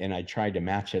 and I tried to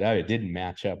match it out. It didn't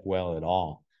match up well at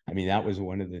all. I mean, that was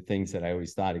one of the things that I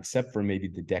always thought, except for maybe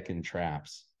the Deccan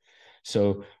traps.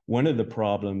 So one of the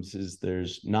problems is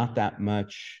there's not that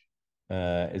much,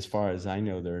 as far as I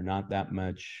know, there are not that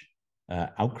much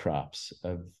outcrops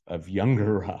of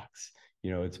younger rocks.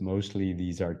 You know, it's mostly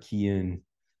these Archean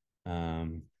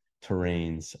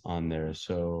terrains on there.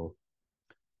 So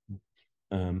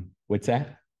what's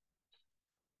that?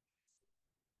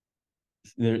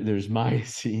 There's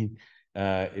Miocene,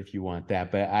 if you want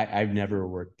that, but I've never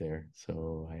worked there,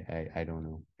 so I don't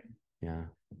know. Yeah.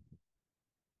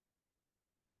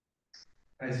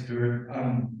 Hi, Stuart.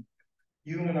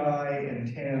 You and I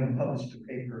and Tam published a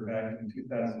paper back in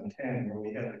 2010 where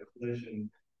we had the collision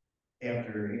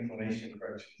after inclination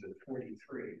corrections at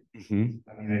 43.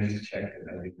 I mean, I just checked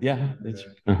it. Yeah.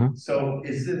 So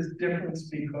is this difference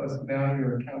because now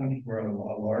you're accounting for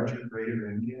a larger,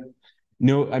 greater India?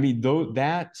 No, I mean, though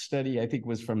that study I think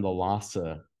was from the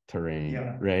Lhasa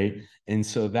terrain, right? And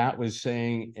so that was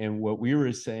saying, and what we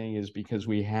were saying is because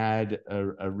we had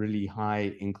a really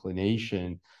high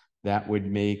inclination, that would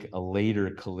make a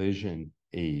later collision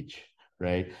age,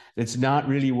 right? That's not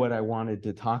really what I wanted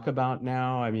to talk about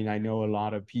now. I mean, I know a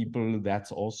lot of people,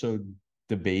 that's also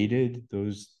debated,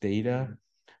 those data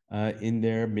in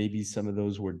there. Maybe some of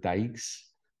those were dikes.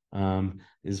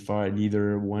 As far as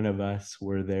neither one of us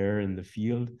were there in the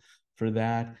field for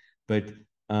that, but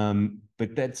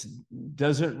that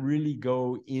doesn't really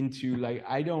go into, like,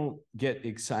 I don't get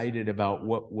excited about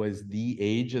what was the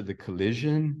age of the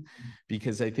collision,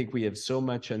 because I think we have so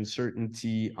much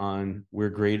uncertainty on where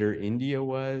Greater India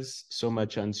was, so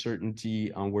much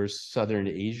uncertainty on where Southern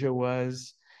Asia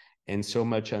was, and so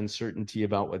much uncertainty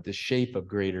about what the shape of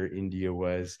Greater India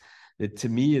was, that to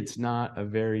me, it's not a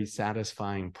very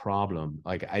satisfying problem.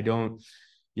 Like, I don't,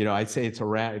 you know, I'd say it's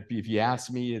around, if you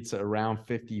ask me, it's around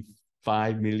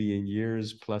 55 million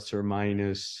years plus or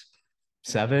minus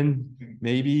 7,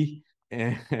 maybe.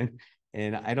 And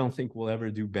I don't think we'll ever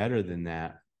do better than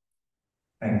that.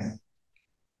 Thanks.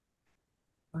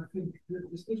 I think,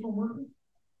 is this one working?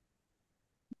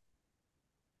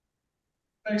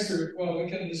 Thanks, Stuart. Well, we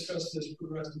can discuss this for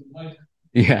the rest of the night.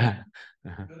 Yeah.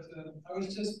 But I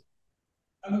was just,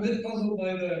 I'm a bit puzzled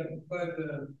by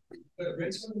the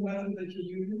rate sort of method that you're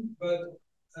using, but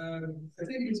I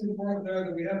think it's important there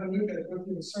that we have a look at what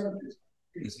the assumptions are.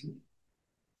 Because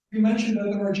you mentioned that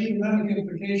there are geodynamic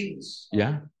implications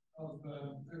of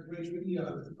Great India,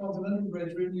 the continental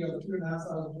Great India of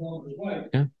 2,500 kilometers wide.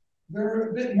 Yeah. They're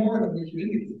a bit more than what you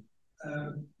indicated.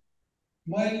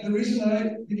 The reason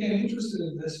I became interested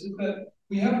in this is that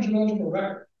we have a geological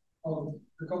record of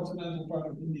the continental part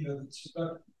of India that's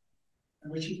subducted,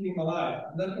 which is the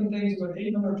Himalaya, and that contains about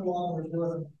 800 kilometers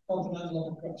worth of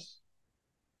continental upper crust.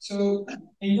 So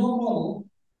in your model,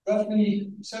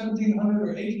 roughly 1,700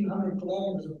 or 1,800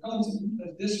 kilometers of continent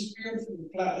has disappeared from the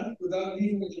planet without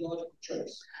leaving a geological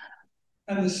trace.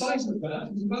 And the size of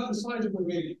that is about the size of a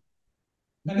radius.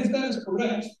 And if that is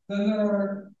correct, then there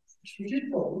are three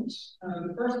problems.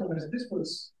 The first one is this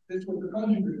was the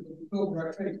conjugate of the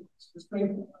Pilbara trade winds, this trade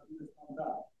wind that we found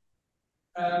out.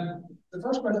 And the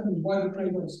first question is why the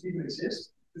trade winds even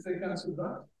exist, if they cancel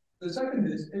that. The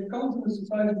second is, if continents the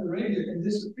size of the radius can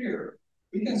disappear,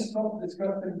 we can stop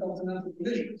discovering continental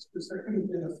collisions, because there could have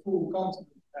been a full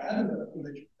continent ahead of that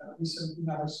collision that we simply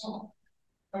never saw.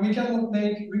 And we cannot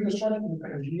make reconstruction of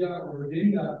Pangaea or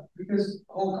Rodinia because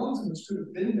whole continents could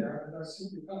have been there and are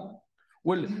simply gone.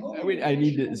 Well, I mean, I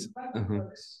need this. What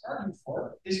this is argued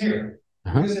for is here.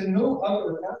 Because in no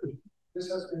other argument this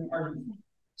has been argued for.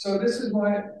 So this is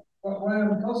why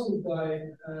I'm puzzled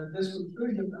by this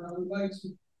conclusion, and I would like to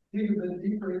dig a bit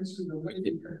deeper into the way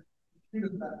you can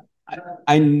compute that.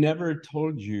 I never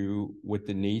told you what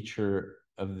the nature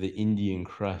of the Indian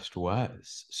crust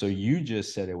was. So you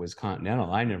just said it was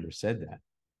continental. I never said that.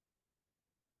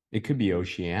 It could be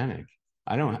oceanic.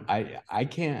 I don't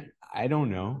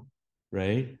know,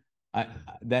 right?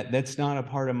 That's not a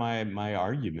part of my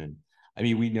argument. I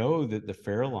mean, we know that the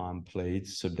Farallon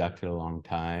plates subducted a long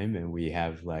time, and we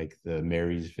have like the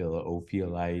Marysville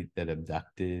ophiolite that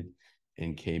abducted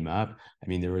and came up. I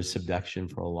mean, there was subduction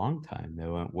for a long time. They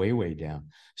went way, way down.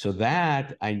 So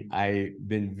that I've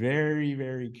been very,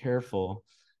 very careful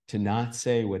to not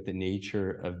say what the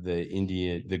nature of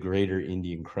the greater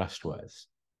Indian crust was.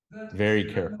 Very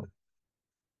careful.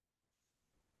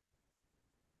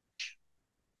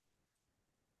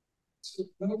 So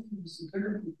no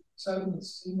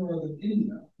settlements in northern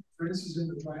India, for instance, in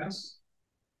the Triassic,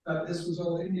 this was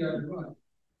all India derived.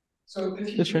 So if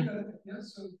you That's right.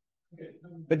 yes, so okay.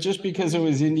 But just because it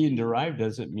was Indian derived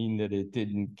doesn't mean that it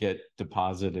didn't get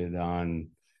deposited on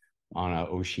an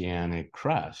oceanic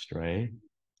crust, right?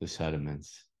 The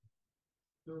sediments.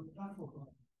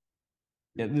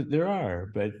 Yeah, there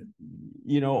are, but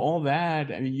you know, all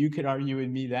that, I mean, you could argue with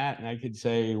me that, and I could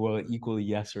say, well, equally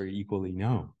yes or equally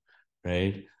no,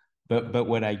 right? But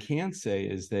what I can say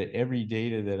is that every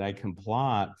data that I can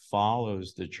plot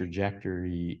follows the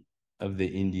trajectory of the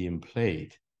Indian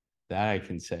plate. That I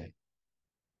can say.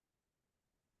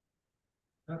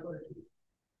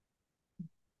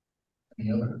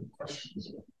 Any other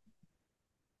questions?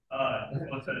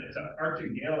 It's an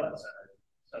Arctic gale outside.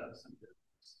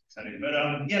 Exciting. But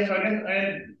yeah, so I guess I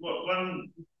had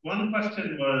one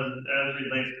question was as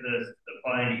relates to this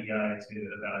applying EI to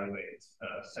evaluate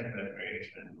secular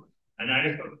variation. And I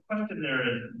guess the question there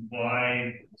is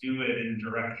why do it in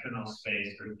directional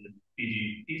space versus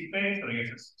BGP space? So I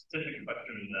guess a specific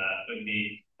question of that would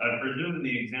be, I presume in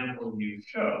the example you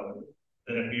showed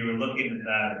that if you were looking at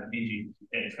that BG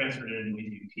and transferred it into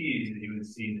BGPs, that you would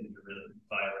see that you're really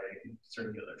violating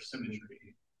circular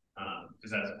symmetry. Because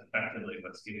that's effectively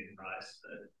what's giving rise to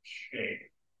the shape,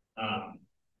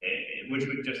 which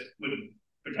would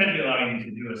potentially allow you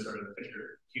to do a sort of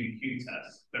Fisher QQ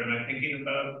test. But am I thinking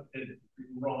about it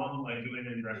wrong, like doing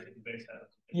a direction based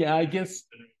test? Yeah, I guess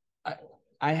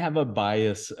I have a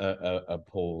bias of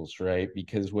poles, right?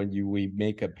 Because when we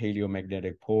make a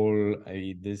paleomagnetic pole,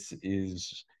 this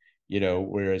is, you know,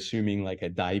 we're assuming like a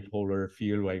dipolar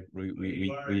field, like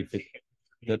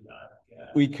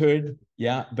we could,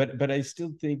 yeah, but I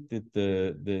still think that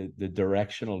the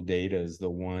directional data is the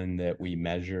one that we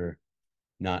measure.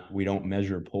 We don't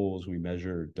measure poles, we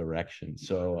measure direction.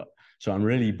 So I'm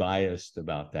really biased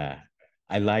about that.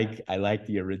 I like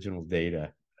the original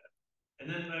data. And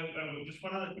then just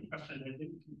one other quick question. I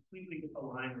didn't completely get the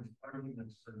line of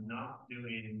arguments for not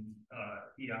doing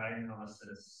EI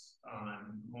analysis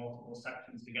on multiple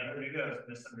sections together. Maybe I was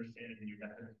misunderstanding your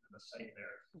definition of a site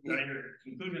there. But on your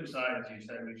conclusion side, you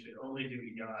said we should only do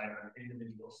EI on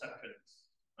individual sections.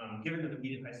 Given the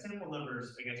median high sample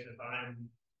numbers, I guess if I'm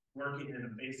working in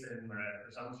a basin where I have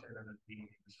presumption of it being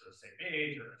sort of same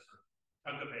age or sort of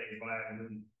chunk of age, why I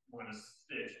wouldn't want to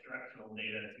stitch directional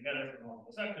data together for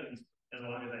multiple sections, as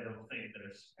long as I don't think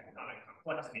there's tectonic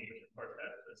complexity, which of course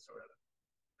that's the sort of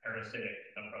parasitic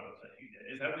approach that you did.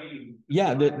 Is that what you?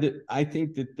 Yeah, I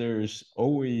think that there's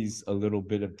always a little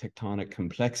bit of tectonic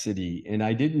complexity, and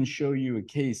I didn't show you a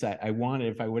case. I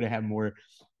wanted, if I would have had more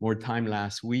time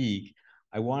last week,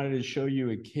 I wanted to show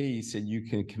you a case, and you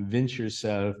can convince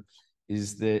yourself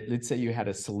is that, let's say you had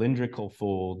a cylindrical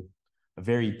fold, a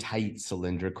very tight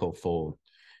cylindrical fold,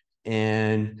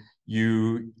 and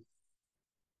you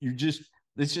just,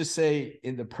 let's just say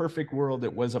in the perfect world,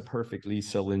 it was a perfectly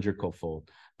cylindrical fold.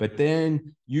 But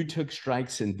then you took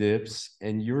strikes and dips,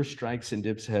 and your strikes and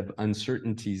dips have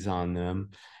uncertainties on them.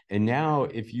 And now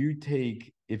if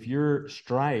your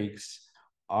strikes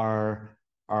are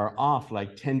off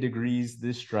like 10 degrees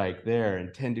this strike there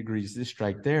and 10 degrees this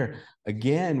strike there,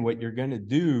 again, what you're going to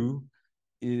do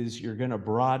is you're going to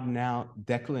broaden out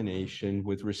declination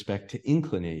with respect to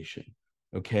inclination.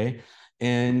 Okay.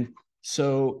 And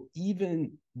so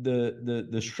even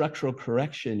the structural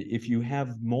correction, if you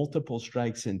have multiple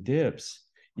strikes and dips,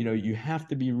 you know, you have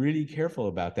to be really careful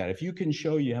about that. If you can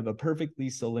show you have a perfectly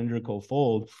cylindrical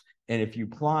fold, and if you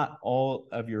plot all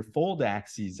of your fold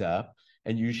axes up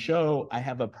and you show I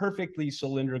have a perfectly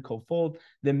cylindrical fold,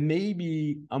 then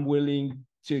maybe I'm willing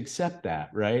to accept that,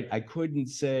 right? I couldn't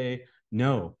say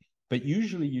no. But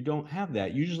usually you don't have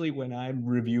that. Usually when I'm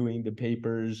reviewing the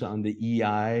papers on the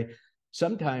EI,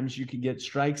 sometimes you can get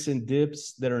strikes and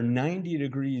dips that are 90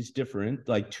 degrees different,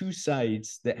 like two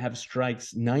sites that have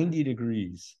strikes 90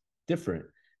 degrees different.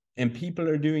 And people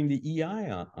are doing the EI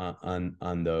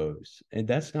on those. And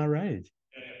that's not right.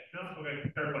 Yeah. No, okay,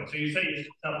 fair point. So you say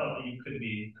yourself up that you could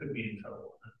be in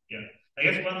trouble. Yeah. I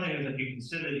guess one thing is if you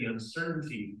consider the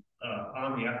uncertainty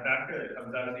on the F factor that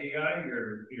comes out of the EI,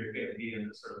 you're going to be in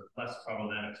the sort of less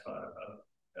problematic spot of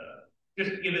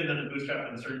just given that the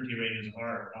bootstrap uncertainty ranges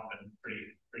are often pretty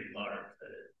large, that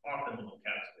it often will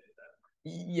encapsulate that.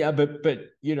 Yeah, but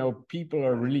you know, people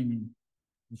are really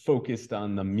focused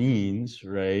on the means,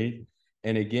 right?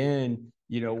 And again,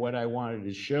 you know, what I wanted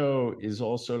to show is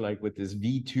also like with this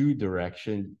V2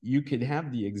 direction, you could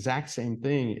have the exact same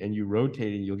thing and you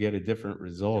rotate and you'll get a different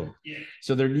result. Yeah.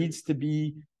 So there needs to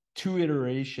be two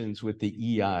iterations with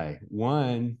the EI.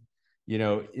 One, you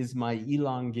know, is my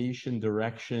elongation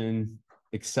direction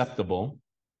acceptable?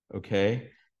 Okay.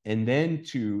 And then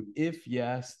two, if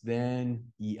yes, then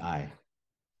EI.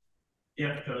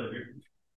 Yeah, totally.